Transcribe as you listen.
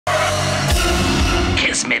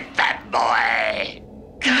Kiss me, fat boy!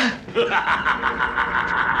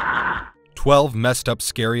 12 messed up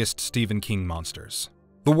scariest Stephen King monsters.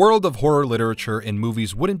 The world of horror literature and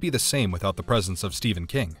movies wouldn't be the same without the presence of Stephen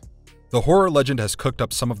King. The horror legend has cooked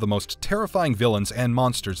up some of the most terrifying villains and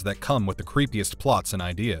monsters that come with the creepiest plots and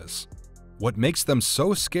ideas. What makes them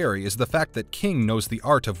so scary is the fact that King knows the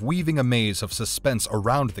art of weaving a maze of suspense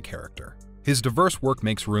around the character. His diverse work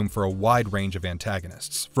makes room for a wide range of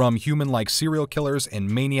antagonists, from human-like serial killers and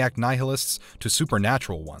maniac nihilists to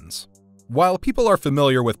supernatural ones. While people are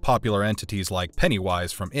familiar with popular entities like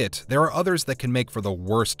Pennywise from It, there are others that can make for the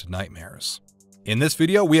worst nightmares. In this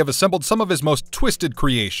video, we have assembled some of his most twisted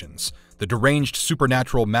creations, the deranged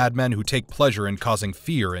supernatural madmen who take pleasure in causing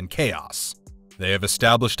fear and chaos. They have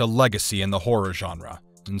established a legacy in the horror genre,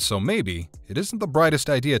 and so maybe it isn't the brightest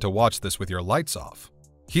idea to watch this with your lights off.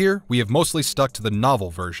 Here, we have mostly stuck to the novel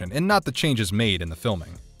version and not the changes made in the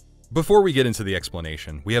filming. Before we get into the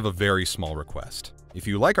explanation, we have a very small request. If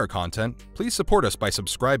you like our content, please support us by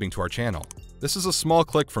subscribing to our channel. This is a small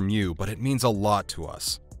click from you, but it means a lot to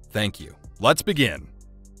us. Thank you. Let's begin.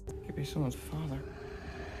 Could be someone's father.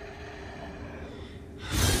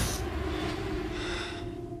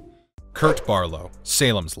 Kurt Barlow,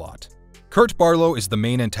 Salem's Lot. Kurt Barlow is the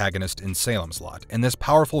main antagonist in Salem's Lot, and this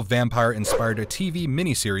powerful vampire inspired a TV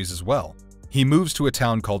miniseries as well. He moves to a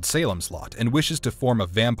town called Salem's Lot and wishes to form a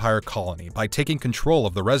vampire colony by taking control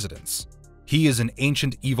of the residents. He is an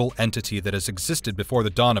ancient evil entity that has existed before the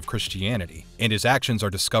dawn of Christianity, and his actions are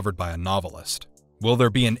discovered by a novelist. Will there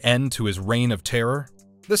be an end to his reign of terror?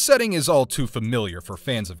 The setting is all too familiar for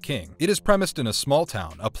fans of King. It is premised in a small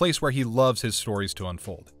town, a place where he loves his stories to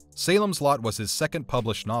unfold. Salem's Lot was his second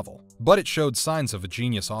published novel, but it showed signs of a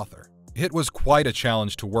genius author. It was quite a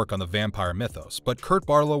challenge to work on the vampire mythos, but Kurt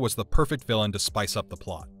Barlow was the perfect villain to spice up the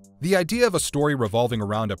plot. The idea of a story revolving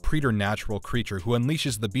around a preternatural creature who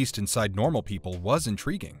unleashes the beast inside normal people was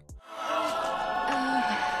intriguing.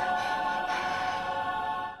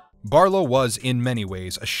 Barlow was, in many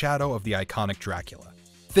ways, a shadow of the iconic Dracula.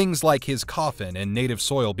 Things like his coffin and native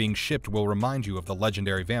soil being shipped will remind you of the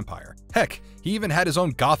legendary vampire. Heck, he even had his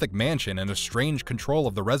own gothic mansion and a strange control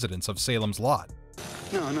of the residents of Salem's Lot.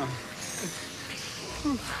 No.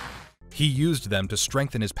 He used them to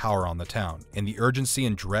strengthen his power on the town, and the urgency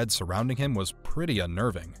and dread surrounding him was pretty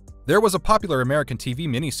unnerving. There was a popular American TV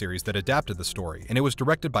miniseries that adapted the story, and it was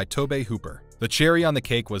directed by Tobe Hooper. The cherry on the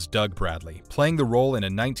cake was Doug Bradley, playing the role in a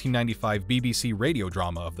 1995 BBC radio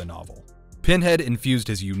drama of the novel. Pinhead infused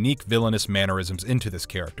his unique villainous mannerisms into this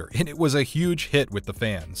character, and it was a huge hit with the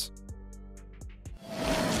fans.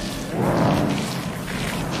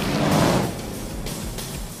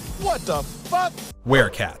 What the fuck?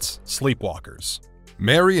 Werecats, sleepwalkers.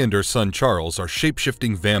 Mary and her son Charles are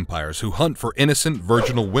shape-shifting vampires who hunt for innocent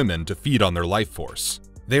virginal women to feed on their life force.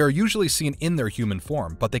 They are usually seen in their human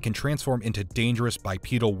form, but they can transform into dangerous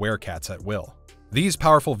bipedal werecats at will. These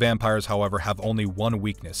powerful vampires, however, have only one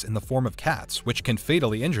weakness in the form of cats, which can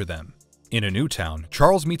fatally injure them. In a new town,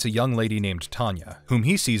 Charles meets a young lady named Tanya, whom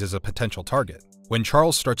he sees as a potential target. When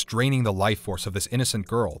Charles starts draining the life force of this innocent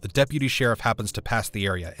girl, the deputy sheriff happens to pass the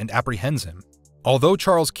area and apprehends him. Although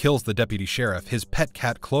Charles kills the deputy sheriff, his pet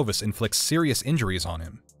cat Clovis inflicts serious injuries on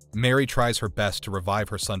him. Mary tries her best to revive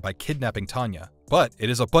her son by kidnapping Tanya, but it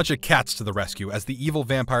is a bunch of cats to the rescue as the evil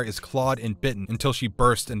vampire is clawed and bitten until she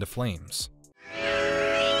bursts into flames.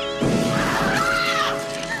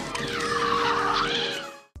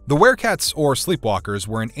 The werecats, or sleepwalkers,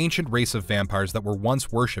 were an ancient race of vampires that were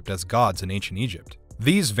once worshipped as gods in ancient Egypt.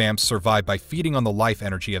 These vamps survived by feeding on the life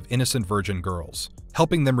energy of innocent virgin girls,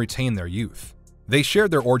 helping them retain their youth. They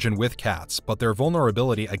shared their origin with cats, but their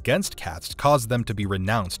vulnerability against cats caused them to be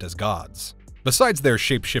renounced as gods. Besides their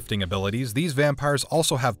shape-shifting abilities, these vampires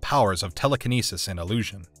also have powers of telekinesis and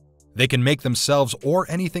illusion. They can make themselves or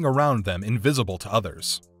anything around them invisible to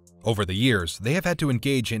others. Over the years, they have had to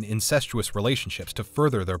engage in incestuous relationships to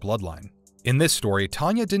further their bloodline. In this story,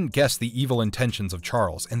 Tanya didn't guess the evil intentions of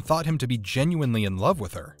Charles and thought him to be genuinely in love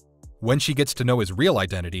with her. When she gets to know his real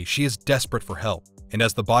identity, she is desperate for help, and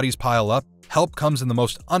as the bodies pile up, help comes in the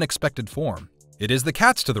most unexpected form. It is the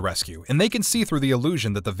cats to the rescue, and they can see through the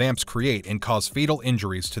illusion that the vamps create and cause fatal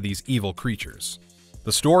injuries to these evil creatures.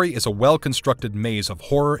 The story is a well-constructed maze of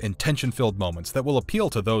horror and tension-filled moments that will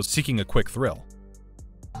appeal to those seeking a quick thrill.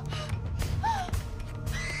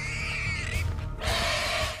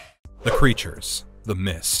 The Creatures, The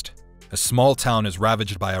Mist. A small town is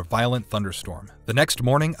ravaged by a violent thunderstorm. The next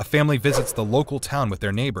morning, a family visits the local town with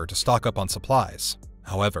their neighbor to stock up on supplies.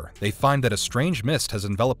 However, they find that a strange mist has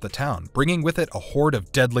enveloped the town, bringing with it a horde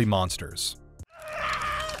of deadly monsters.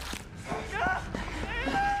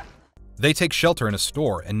 They take shelter in a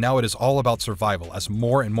store, and now it is all about survival as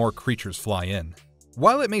more and more creatures fly in.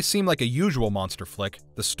 While it may seem like a usual monster flick,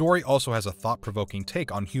 the story also has a thought-provoking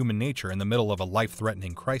take on human nature in the middle of a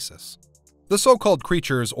life-threatening crisis. The so-called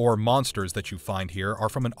creatures or monsters that you find here are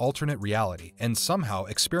from an alternate reality, and somehow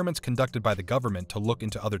experiments conducted by the government to look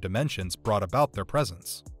into other dimensions brought about their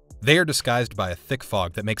presence. They are disguised by a thick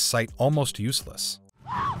fog that makes sight almost useless.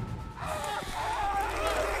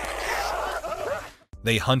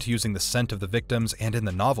 They hunt using the scent of the victims, and in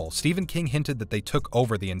the novel, Stephen King hinted that they took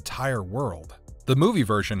over the entire world. The movie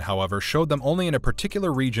version, however, showed them only in a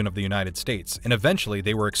particular region of the United States, and eventually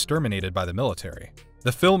they were exterminated by the military.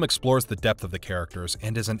 The film explores the depth of the characters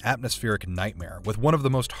and is an atmospheric nightmare with one of the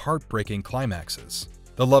most heartbreaking climaxes.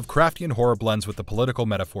 The Lovecraftian horror blends with the political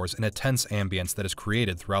metaphors in a tense ambience that is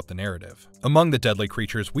created throughout the narrative. Among the deadly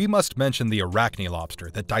creatures, we must mention the arachne lobster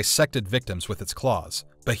that dissected victims with its claws,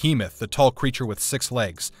 Behemoth, the tall creature with 6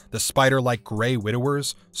 legs, the spider-like gray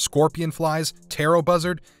widowers, scorpion flies, tarot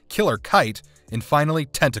buzzard, killer kite, and finally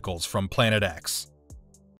tentacles from Planet X.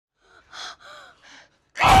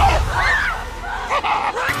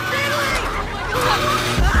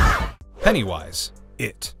 Pennywise,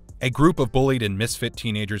 It. A group of bullied and misfit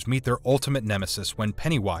teenagers meet their ultimate nemesis when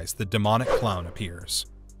Pennywise, the demonic clown, appears.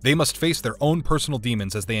 They must face their own personal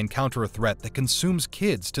demons as they encounter a threat that consumes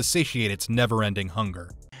kids to satiate its never-ending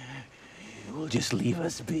hunger. You will just leave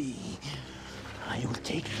us be. I will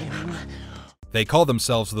take him. They call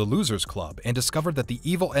themselves the Losers Club and discover that the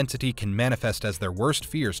evil entity can manifest as their worst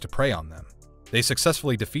fears to prey on them. They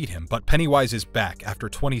successfully defeat him, but Pennywise is back after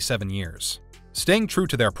 27 years. Staying true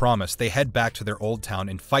to their promise, they head back to their old town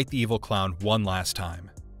and fight the evil clown one last time.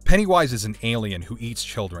 Pennywise is an alien who eats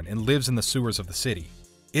children and lives in the sewers of the city.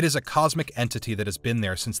 It is a cosmic entity that has been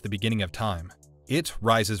there since the beginning of time. It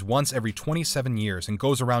rises once every 27 years and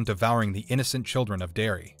goes around devouring the innocent children of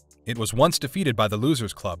Derry. It was once defeated by the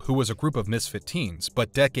Losers Club, who was a group of misfit teens,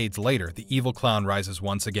 but decades later, the evil clown rises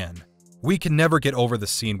once again. We can never get over the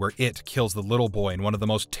scene where It kills the little boy in one of the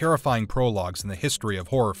most terrifying prologues in the history of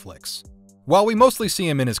horror flicks. While we mostly see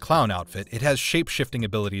him in his clown outfit, it has shape-shifting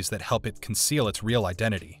abilities that help it conceal its real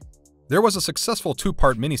identity. There was a successful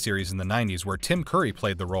 2-part miniseries in the 90s where Tim Curry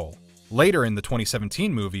played the role. Later in the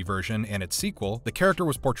 2017 movie version and its sequel, the character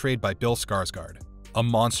was portrayed by Bill Skarsgård. A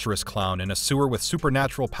monstrous clown in a sewer with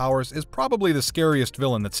supernatural powers is probably the scariest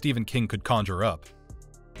villain that Stephen King could conjure up.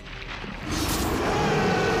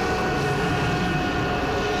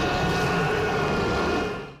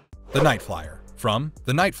 The Night Flyer, from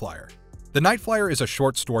The Night Flyer. The Night Flyer is a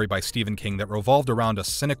short story by Stephen King that revolved around a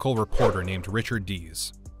cynical reporter named Richard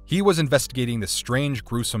Dees. He was investigating the strange,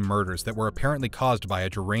 gruesome murders that were apparently caused by a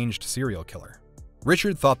deranged serial killer.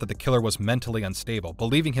 Richard thought that the killer was mentally unstable,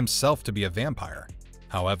 believing himself to be a vampire.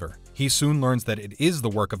 However, he soon learns that it is the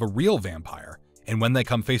work of a real vampire, and when they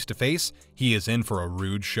come face to face, he is in for a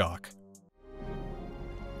rude shock.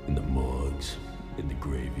 In the morgues, in the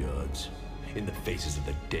graveyards, in the faces of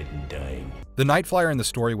the dead and dying. The Night Flyer in the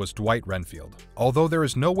story was Dwight Renfield, although there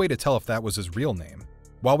is no way to tell if that was his real name.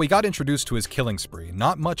 While we got introduced to his killing spree,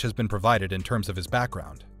 not much has been provided in terms of his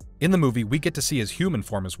background. In the movie, we get to see his human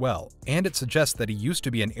form as well, and it suggests that he used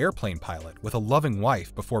to be an airplane pilot with a loving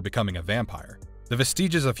wife before becoming a vampire. The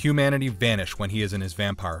vestiges of humanity vanish when he is in his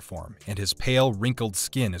vampire form, and his pale, wrinkled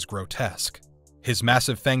skin is grotesque. His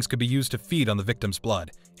massive fangs could be used to feed on the victim's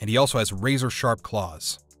blood, and he also has razor-sharp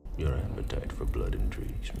claws. Your appetite for blood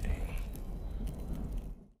intrigues me.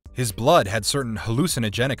 His blood had certain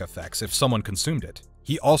hallucinogenic effects if someone consumed it.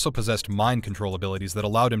 He also possessed mind control abilities that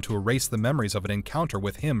allowed him to erase the memories of an encounter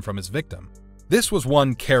with him from his victim. This was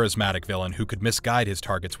one charismatic villain who could misguide his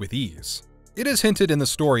targets with ease. It is hinted in the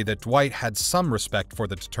story that Dwight had some respect for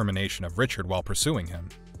the determination of Richard while pursuing him.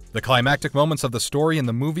 The climactic moments of the story in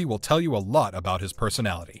the movie will tell you a lot about his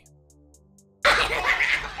personality.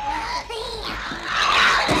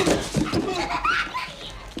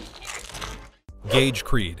 Gage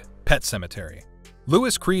Creed, Pet Cemetery.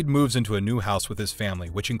 Lewis Creed moves into a new house with his family,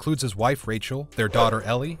 which includes his wife Rachel, their daughter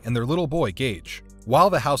Ellie, and their little boy Gage. While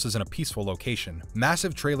the house is in a peaceful location,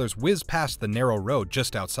 massive trailers whiz past the narrow road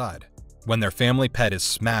just outside. When their family pet is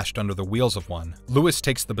smashed under the wheels of one, Lewis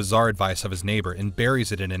takes the bizarre advice of his neighbor and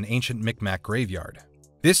buries it in an ancient Micmac graveyard.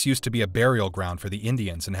 This used to be a burial ground for the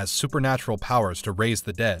Indians and has supernatural powers to raise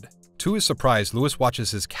the dead. To his surprise, Lewis watches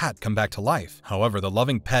his cat come back to life. However, the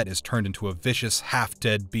loving pet is turned into a vicious,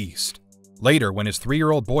 half-dead beast. Later, when his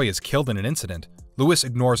 3-year-old boy is killed in an incident, Lewis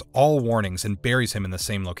ignores all warnings and buries him in the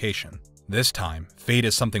same location. This time, fate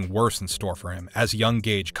has something worse in store for him as young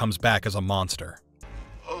Gage comes back as a monster.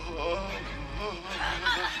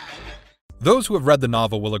 Those who have read the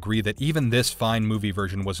novel will agree that even this fine movie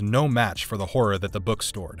version was no match for the horror that the book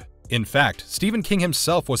stored. In fact, Stephen King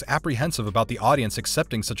himself was apprehensive about the audience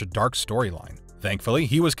accepting such a dark storyline. Thankfully,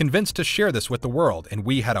 he was convinced to share this with the world, and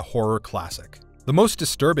we had a horror classic. The most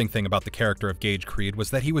disturbing thing about the character of Gage Creed was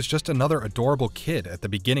that he was just another adorable kid at the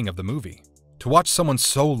beginning of the movie. To watch someone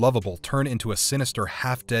so lovable turn into a sinister,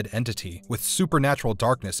 half-dead entity with supernatural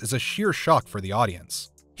darkness is a sheer shock for the audience.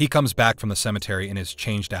 He comes back from the cemetery in his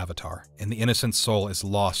changed avatar, and the innocent soul is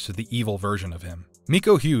lost to the evil version of him.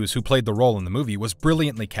 Miko Hughes, who played the role in the movie, was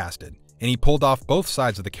brilliantly casted, and he pulled off both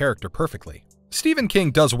sides of the character perfectly. Stephen King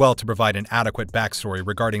does well to provide an adequate backstory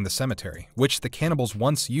regarding the cemetery, which the cannibals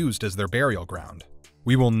once used as their burial ground.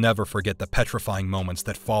 We will never forget the petrifying moments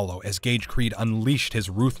that follow as Gage Creed unleashed his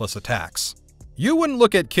ruthless attacks. You wouldn't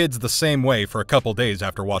look at kids the same way for a couple days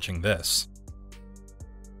after watching this.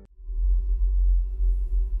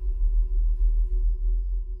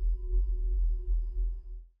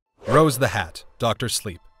 Rose the Hat, Dr.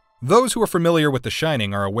 Sleep. Those who are familiar with The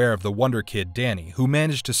Shining are aware of the wonder kid Danny, who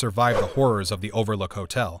managed to survive the horrors of the Overlook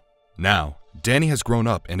Hotel. Now, Danny has grown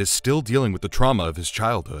up and is still dealing with the trauma of his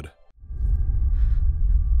childhood.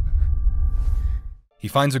 He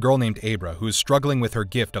finds a girl named Abra who is struggling with her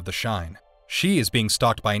gift of the shine. She is being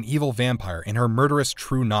stalked by an evil vampire in her murderous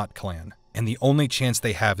True Knot clan, and the only chance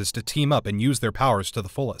they have is to team up and use their powers to the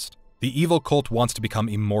fullest. The evil cult wants to become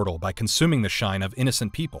immortal by consuming the shine of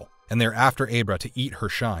innocent people, and they're after Abra to eat her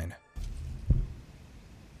shine.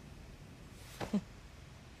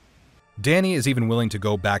 Danny is even willing to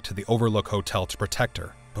go back to the Overlook Hotel to protect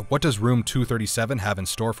her, but what does Room 237 have in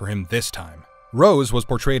store for him this time? Rose was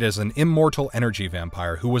portrayed as an immortal energy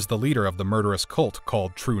vampire who was the leader of the murderous cult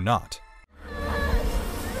called True Knot.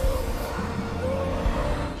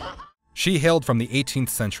 She hailed from the 18th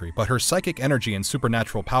century, but her psychic energy and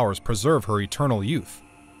supernatural powers preserve her eternal youth.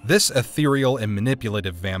 This ethereal and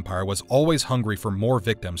manipulative vampire was always hungry for more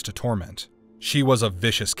victims to torment. She was a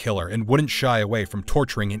vicious killer and wouldn't shy away from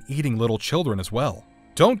torturing and eating little children as well.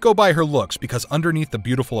 Don't go by her looks, because underneath the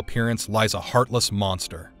beautiful appearance lies a heartless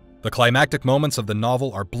monster. The climactic moments of the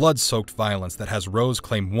novel are blood-soaked violence that has Rose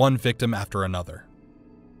claim one victim after another.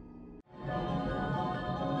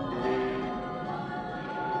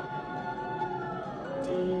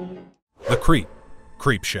 The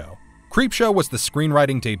Creepshow. Creepshow was the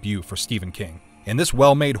screenwriting debut for Stephen King, and this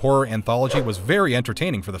well-made horror anthology was very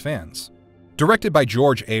entertaining for the fans. Directed by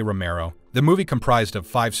George A. Romero, the movie comprised of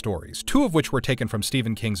 5 stories, 2 of which were taken from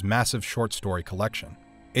Stephen King's massive short story collection.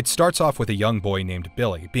 It starts off with a young boy named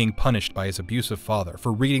Billy being punished by his abusive father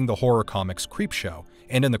for reading the horror comics Creepshow,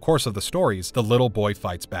 and in the course of the stories, the little boy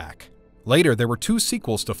fights back. Later, there were 2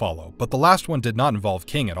 sequels to follow, but the last one did not involve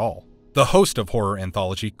King at all. The host of Horror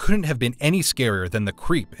Anthology couldn't have been any scarier than the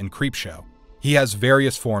Creep in Creepshow. He has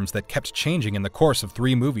various forms that kept changing in the course of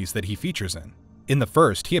 3 movies that he features in. In the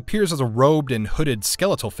first, he appears as a robed and hooded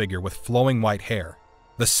skeletal figure with flowing white hair.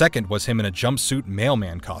 The second was him in a jumpsuit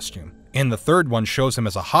mailman costume. And the third one shows him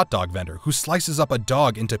as a hot dog vendor who slices up a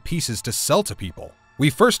dog into pieces to sell to people. We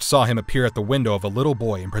first saw him appear at the window of a little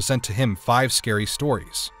boy and present to him 5 scary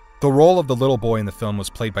stories. The role of the little boy in the film was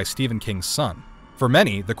played by Stephen King's son. For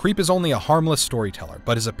many, the Creep is only a harmless storyteller,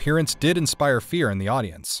 but his appearance did inspire fear in the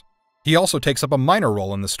audience. He also takes up a minor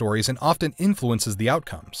role in the stories and often influences the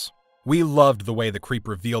outcomes. We loved the way the Creep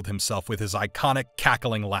revealed himself with his iconic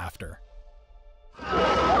cackling laughter.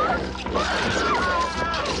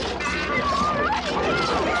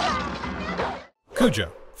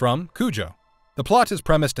 Cujo, from Cujo. The plot is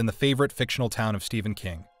premised in the favorite fictional town of Stephen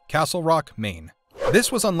King, Castle Rock, Maine.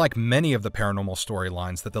 This was unlike many of the paranormal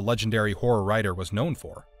storylines that the legendary horror writer was known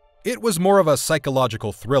for. It was more of a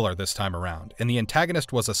psychological thriller this time around, and the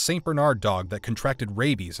antagonist was a St. Bernard dog that contracted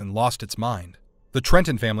rabies and lost its mind. The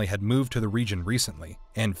Trenton family had moved to the region recently,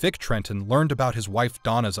 and Vic Trenton learned about his wife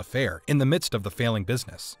Donna's affair in the midst of the failing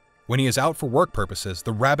business. When he is out for work purposes,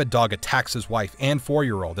 the rabid dog attacks his wife and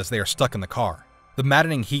 4-year-old as they are stuck in the car. The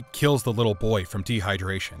maddening heat kills the little boy from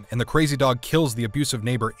dehydration, and the crazy dog kills the abusive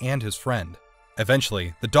neighbor and his friend.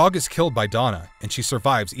 Eventually, the dog is killed by Donna, and she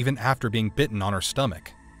survives even after being bitten on her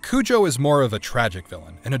stomach. Cujo is more of a tragic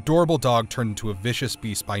villain, an adorable dog turned into a vicious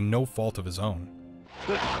beast by no fault of his own.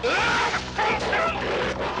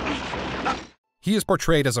 He is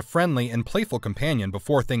portrayed as a friendly and playful companion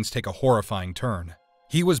before things take a horrifying turn.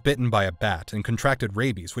 He was bitten by a bat and contracted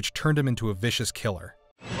rabies, which turned him into a vicious killer.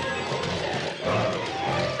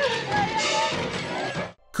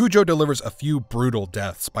 Cujo delivers a few brutal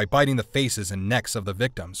deaths by biting the faces and necks of the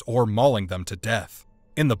victims or mauling them to death.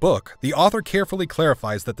 In the book, the author carefully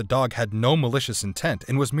clarifies that the dog had no malicious intent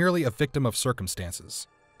and was merely a victim of circumstances.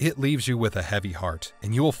 It leaves you with a heavy heart,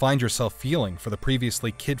 and you will find yourself feeling for the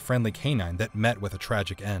previously kid-friendly canine that met with a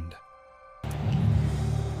tragic end.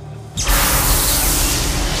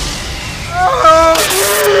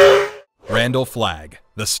 Randall Flagg,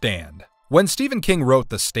 The Stand. When Stephen King wrote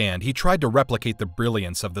The Stand, he tried to replicate the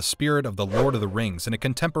brilliance of the spirit of The Lord of the Rings in a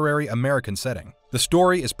contemporary American setting. The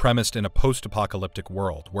story is premised in a post-apocalyptic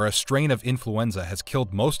world where a strain of influenza has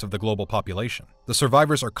killed most of the global population. The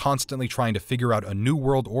survivors are constantly trying to figure out a new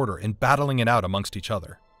world order and battling it out amongst each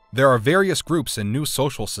other. There are various groups and new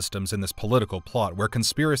social systems in this political plot where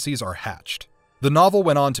conspiracies are hatched. The novel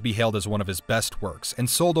went on to be hailed as one of his best works and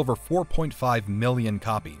sold over 4.5 million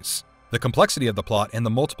copies. The complexity of the plot and the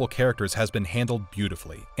multiple characters has been handled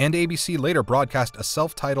beautifully, and ABC later broadcast a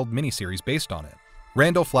self-titled miniseries based on it.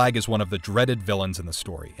 Randall Flagg is one of the dreaded villains in the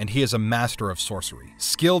story, and he is a master of sorcery,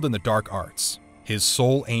 skilled in the dark arts. His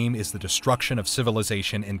sole aim is the destruction of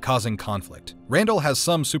civilization and causing conflict. Randall has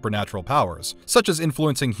some supernatural powers, such as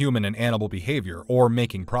influencing human and animal behavior or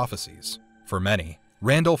making prophecies. For many,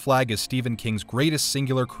 Randall Flagg is Stephen King's greatest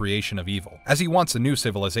singular creation of evil, as he wants a new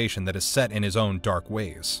civilization that is set in his own dark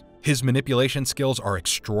ways. His manipulation skills are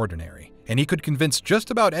extraordinary, and he could convince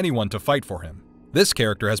just about anyone to fight for him. This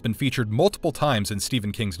character has been featured multiple times in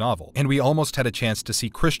Stephen King's novel, and we almost had a chance to see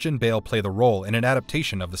Christian Bale play the role in an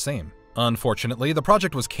adaptation of the same. Unfortunately, the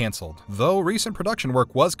project was cancelled, though recent production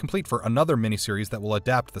work was complete for another miniseries that will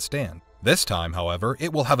adapt The Stand. This time, however,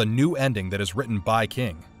 it will have a new ending that is written by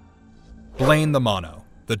King. Blaine the Mono,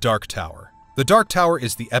 The Dark Tower. The Dark Tower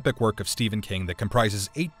is the epic work of Stephen King that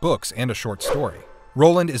comprises 8 books and a short story.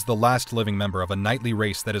 Roland is the last living member of a knightly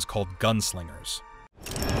race that is called gunslingers.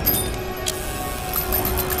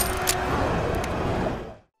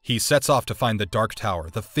 He sets off to find the Dark Tower,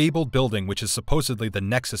 the fabled building which is supposedly the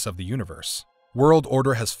nexus of the universe. World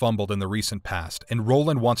order has fumbled in the recent past, and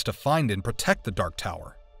Roland wants to find and protect the Dark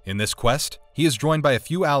Tower. In this quest, he is joined by a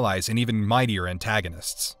few allies and even mightier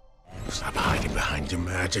antagonists. Stop hiding behind your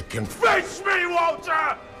magic and face me,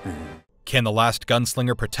 Walter! Can the last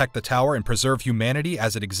gunslinger protect the tower and preserve humanity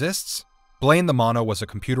as it exists? Blaine the Mono was a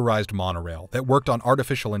computerized monorail that worked on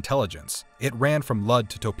artificial intelligence. It ran from Ludd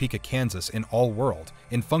to Topeka, Kansas in all world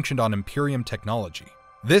and functioned on Imperium technology.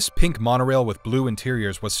 This pink monorail with blue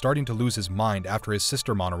interiors was starting to lose his mind after his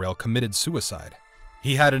sister monorail committed suicide.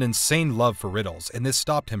 He had an insane love for riddles, and this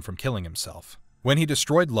stopped him from killing himself. When he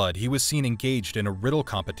destroyed Ludd, he was seen engaged in a riddle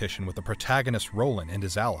competition with the protagonist Roland and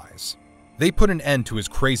his allies. They put an end to his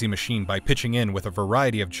crazy machine by pitching in with a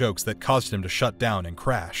variety of jokes that caused him to shut down and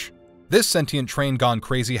crash. This sentient train gone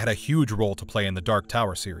crazy had a huge role to play in the Dark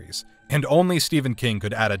Tower series, and only Stephen King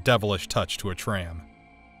could add a devilish touch to a tram.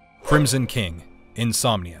 Crimson King,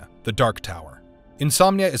 Insomnia, The Dark Tower.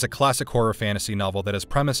 Insomnia is a classic horror fantasy novel that is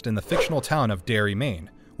premised in the fictional town of Derry, Maine,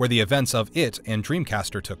 where the events of It and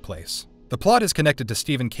Dreamcatcher took place. The plot is connected to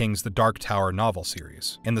Stephen King's The Dark Tower novel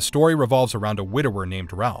series, and the story revolves around a widower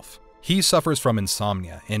named Ralph. He suffers from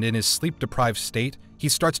insomnia, and in his sleep-deprived state, he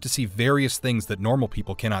starts to see various things that normal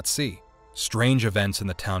people cannot see. Strange events in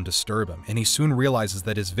the town disturb him, and he soon realizes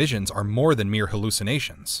that his visions are more than mere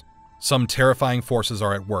hallucinations. Some terrifying forces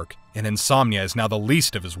are at work, and insomnia is now the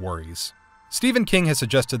least of his worries. Stephen King has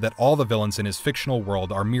suggested that all the villains in his fictional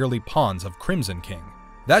world are merely pawns of Crimson King.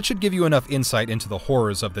 That should give you enough insight into the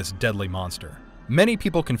horrors of this deadly monster. Many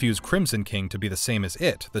people confuse Crimson King to be the same as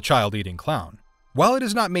It, the child-eating clown. While it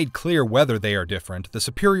is not made clear whether they are different, the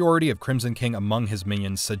superiority of Crimson King among his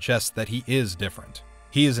minions suggests that he is different.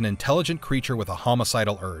 He is an intelligent creature with a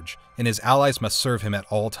homicidal urge, and his allies must serve him at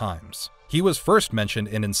all times. He was first mentioned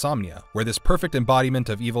in Insomnia, where this perfect embodiment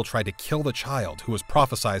of evil tried to kill the child who was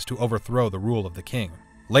prophesied to overthrow the rule of the king.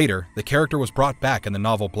 Later, the character was brought back in the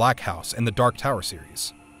novel Black House and the Dark Tower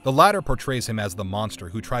series. The latter portrays him as the monster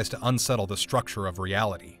who tries to unsettle the structure of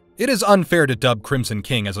reality. It is unfair to dub Crimson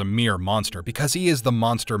King as a mere monster because he is the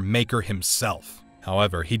monster maker himself.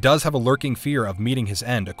 However, he does have a lurking fear of meeting his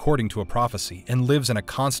end according to a prophecy and lives in a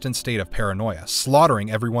constant state of paranoia,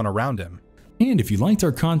 slaughtering everyone around him. And if you liked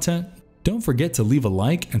our content, don't forget to leave a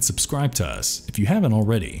like and subscribe to us if you haven't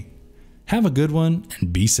already. Have a good one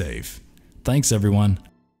and be safe. Thanks everyone.